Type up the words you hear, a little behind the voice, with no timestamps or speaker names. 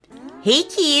Hey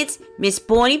kids, Miss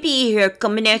Bonnie B here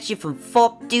coming at you from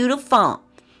Fopdoodle Farm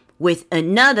with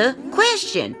another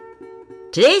question.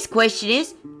 Today's question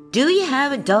is, do you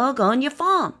have a dog on your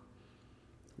farm?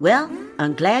 Well,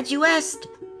 I'm glad you asked,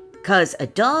 cause a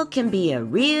dog can be a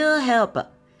real helper.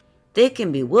 They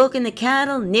can be working the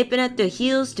cattle, nipping at their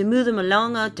heels to move them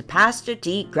along out to pasture to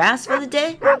eat grass for the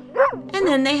day, and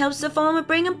then they help the farmer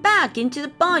bring them back into the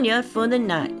barnyard for the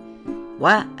night.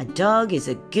 Why, a dog is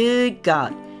a good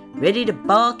god, ready to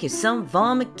bark if some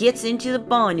varmint gets into the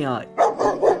barnyard.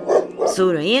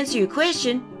 So to answer your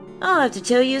question, I'll have to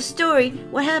tell you a story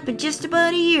what happened just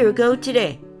about a year ago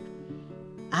today.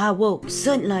 I woke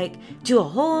suddenly to a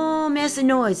whole mess of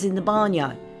noise in the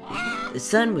barnyard. The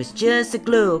sun was just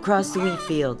aglow across the wheat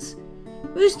fields.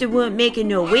 Rooster wasn't making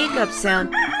no wake-up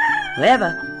sound.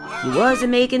 However, he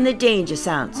wasn't making the danger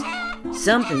sounds.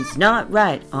 Something's not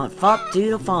right on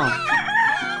Fopdoodle Farm.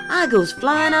 I goes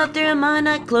flying out there in my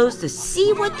night clothes to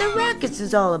see what the ruckus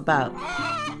is all about.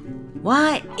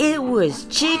 Why, it was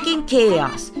chicken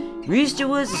chaos. Rooster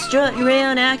was strutting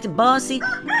around acting bossy,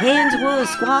 hens was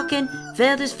squawking,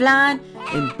 feathers flying,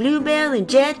 and Bluebell and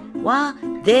Jet, why,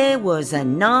 they was a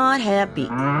not happy.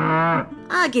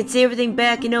 I gets everything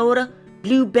back in order,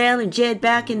 Bluebell and Jet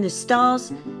back in the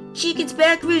stalls, chickens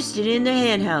back roosted in their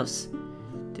hen house.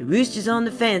 The rooster's on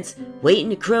the fence, waiting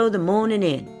to crow the morning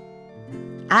in.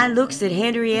 I looks at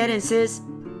Henrietta and says,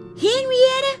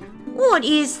 "Henrietta, what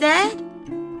is that?"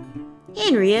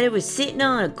 Henrietta was sitting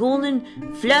on a golden,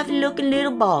 fluffy-looking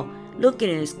little ball, looking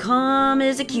as calm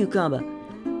as a cucumber.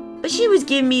 But she was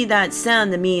giving me that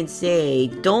sound to me and say,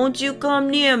 "Don't you come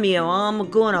near me or I'm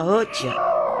gonna hurt you."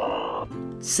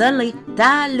 Suddenly,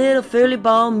 that little furry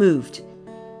ball moved.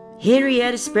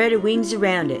 Henrietta spread her wings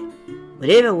around it.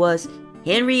 Whatever it was,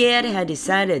 Henrietta had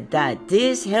decided that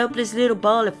this helpless little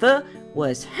ball of fur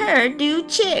was her new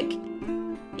chick.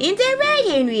 Ain't that right,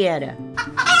 Henrietta?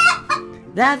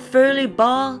 That furry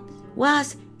ball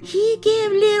he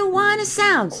gave little whining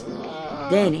sounds.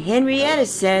 Then Henrietta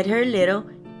said her little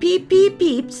peep peep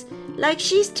peeps like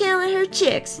she's telling her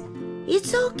chicks,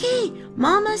 "It's okay,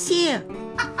 Mama's here."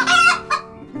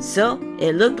 So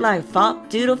it looked like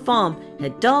Fopdoodle Farm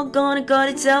had doggone got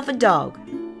itself a dog.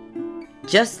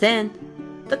 Just then,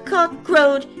 the cock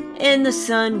crowed and the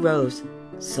sun rose,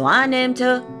 so I named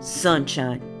her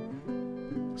Sunshine.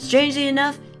 Strangely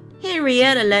enough,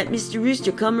 Henrietta let Mr.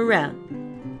 Rooster come around.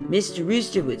 Mr.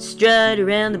 Rooster would strut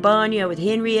around the barnyard with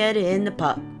Henrietta and the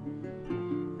pup.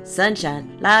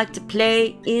 Sunshine liked to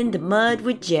play in the mud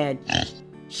with Jed.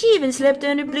 She even slept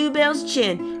under Bluebell's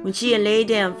chin when she lay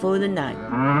down for the night.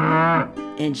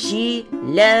 And she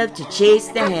loved to chase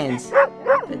the hens,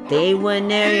 but they weren't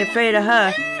very afraid of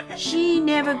her. She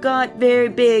never got very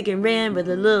big and ran with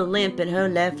a little limp in her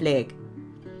left leg.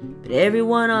 But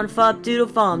everyone on Fopdoodle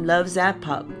Farm loves that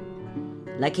pup.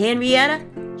 Like Henrietta,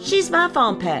 she's my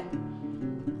farm pet.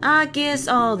 I guess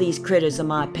all these critters are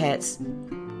my pets,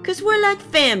 'cause we're like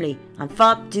family on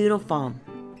Fopdoodle Farm.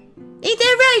 Ain't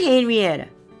that right, Henrietta?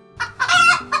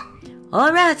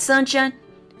 All right, Sunshine,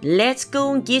 let's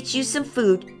go and get you some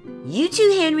food. You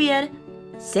too, Henrietta.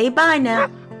 Say bye now.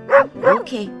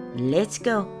 Okay, let's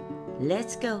go.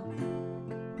 Let's go.